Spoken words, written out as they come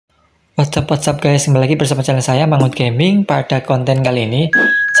What's up guys, kembali lagi bersama channel saya Mangut Gaming. Pada konten kali ini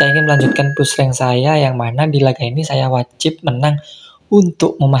saya ingin melanjutkan push rank saya, yang mana di laga ini saya wajib menang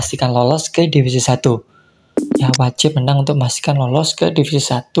untuk memastikan lolos ke divisi 1. Ya, wajib menang untuk memastikan lolos ke divisi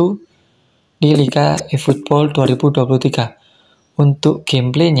 1 di Liga Efootball 2023. Untuk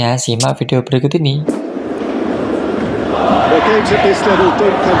gameplaynya simak video berikut ini. The games at this level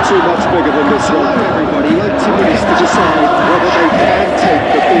don't come too much bigger than this one. Everybody 90 minutes to decide whether they can take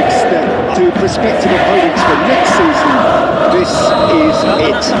the big step to prospective opponents for next season. This is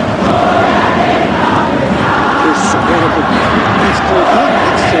it. This one of the best called up.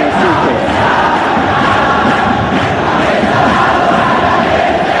 It's free kick.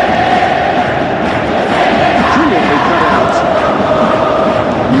 Brilliantly cut out.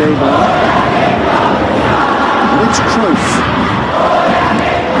 Neymar. It's Cruyff.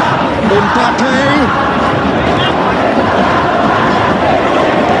 Mbappe.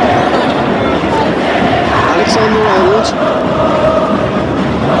 Alexander-Arnold.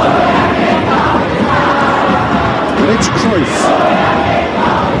 And it's Cruyff.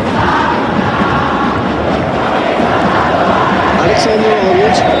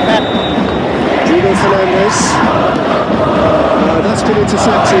 Alexander-Arnold. Bruno Fernandes. That's been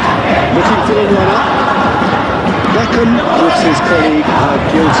intercepted. Looking for the runner. Beckham gives his colleague a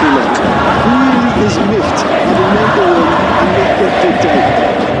guilty look. Really is miffed having no ball and not got good day.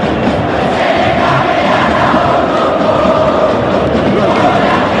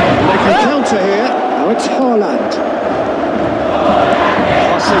 They can counter here. Now it's Haaland.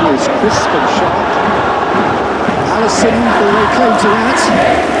 Passing is crisp and sharp. Allison will lay claim to that.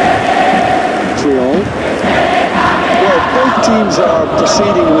 Triol. Well, both teams are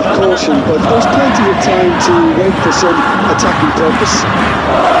proceeding with caution, but there's plenty of time to wait for some attacking purpose.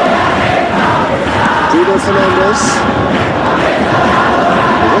 Bruno Fernandes.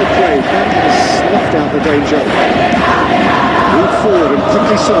 Well played, that has snuffed out the danger. Move forward and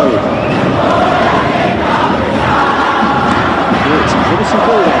quickly slow. It's a promising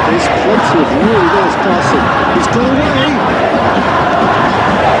ball that is, plenty of really nice passing. He's got away.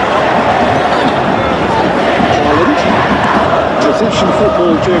 Possession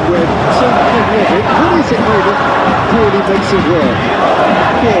football, Jim Webb. So plenty of it. What is it, David? Really makes it work.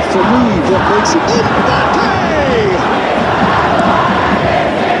 Well, for me, what makes it... Mbappe!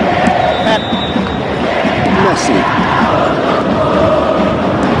 Messi.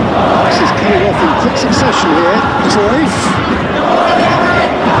 This is coming off in quick succession here. Cruyff.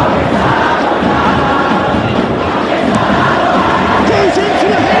 Goes into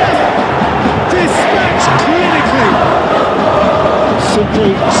the header. Dispatched clinically.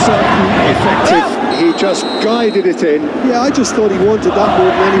 Simple, certain, effective. He just guided it in. Yeah, I just thought he wanted that more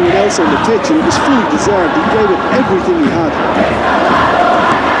than anyone else on the pitch, and it was fully deserved. He gave it everything he had.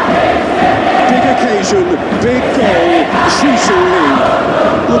 Big occasion, big goal, crucial lead.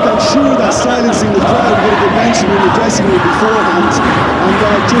 Look, I'm sure that silencing the crowd would have been mentioned in the dressing room beforehand.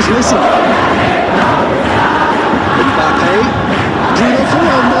 And just listen. Mbappe. Bruno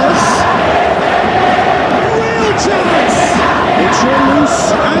Fernandes. Real chance! It's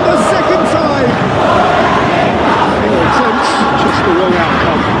loose, and the second time! Fair attempt, just the wrong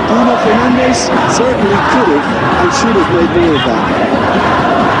outcome. Bruno Fernandes certainly could have and should have made more of that.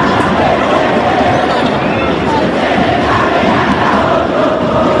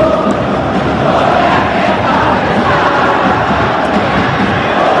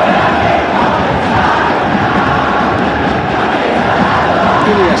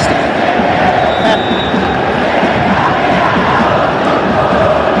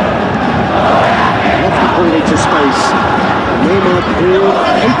 Into space. Neymar cleared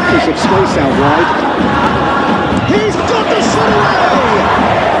acres of space out wide. He's got the shot away!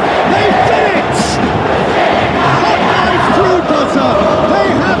 They've done it! Hot knife through butter! They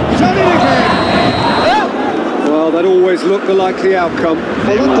have done it again! Well, that always looked the likely outcome.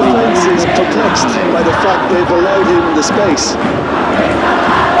 Well, that defence is perplexed by the fact they've allowed him the space.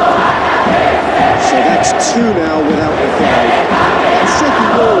 So that's two now without reply. That second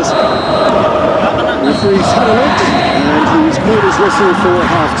goal is... Referee's had a look, and he's blown his whistle for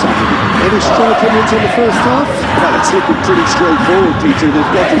half-time. Any strong opinions on the first half? Well, it's looking pretty straightforward, Peter. They've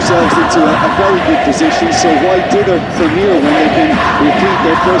got themselves into a very good position, so why dither from here when they can repeat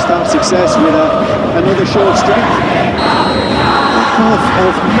their first half success with another show of strength? A half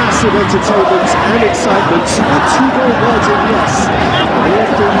of massive entertainment and excitement, a two-goal margin, yes. All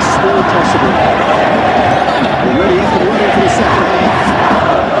things still possible. Already up and running for the second half.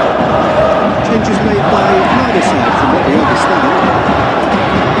 Changes made by neither side, from what we understand.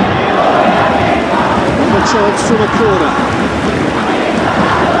 Another chance from a corner.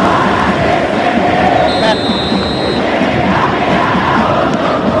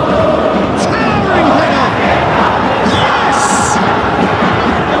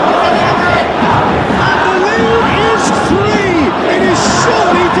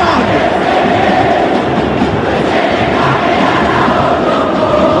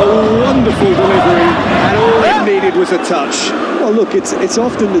 a touch. Well, look, it's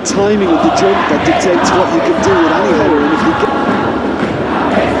often the timing of the jump that dictates what you can do with any header, and if you get...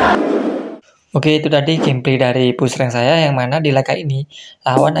 Oke, itu tadi gameplay dari push rank saya yang mana di laga ini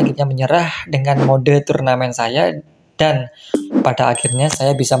lawan akhirnya menyerah dengan mode turnamen saya, dan pada akhirnya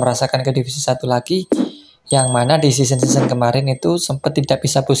saya bisa merasakan ke divisi 1 lagi, yang mana di season-season kemarin itu sempat tidak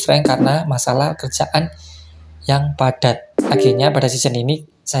bisa push rank karena masalah kerjaan yang padat. Akhirnya pada season ini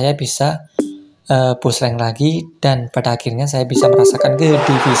saya bisa push rank lagi, dan pada akhirnya saya bisa merasakan ke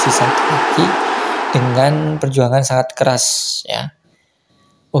divisi 1 lagi dengan perjuangan sangat keras ya.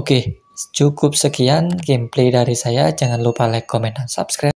 Oke, cukup sekian gameplay dari saya. Jangan lupa like, comment, dan subscribe.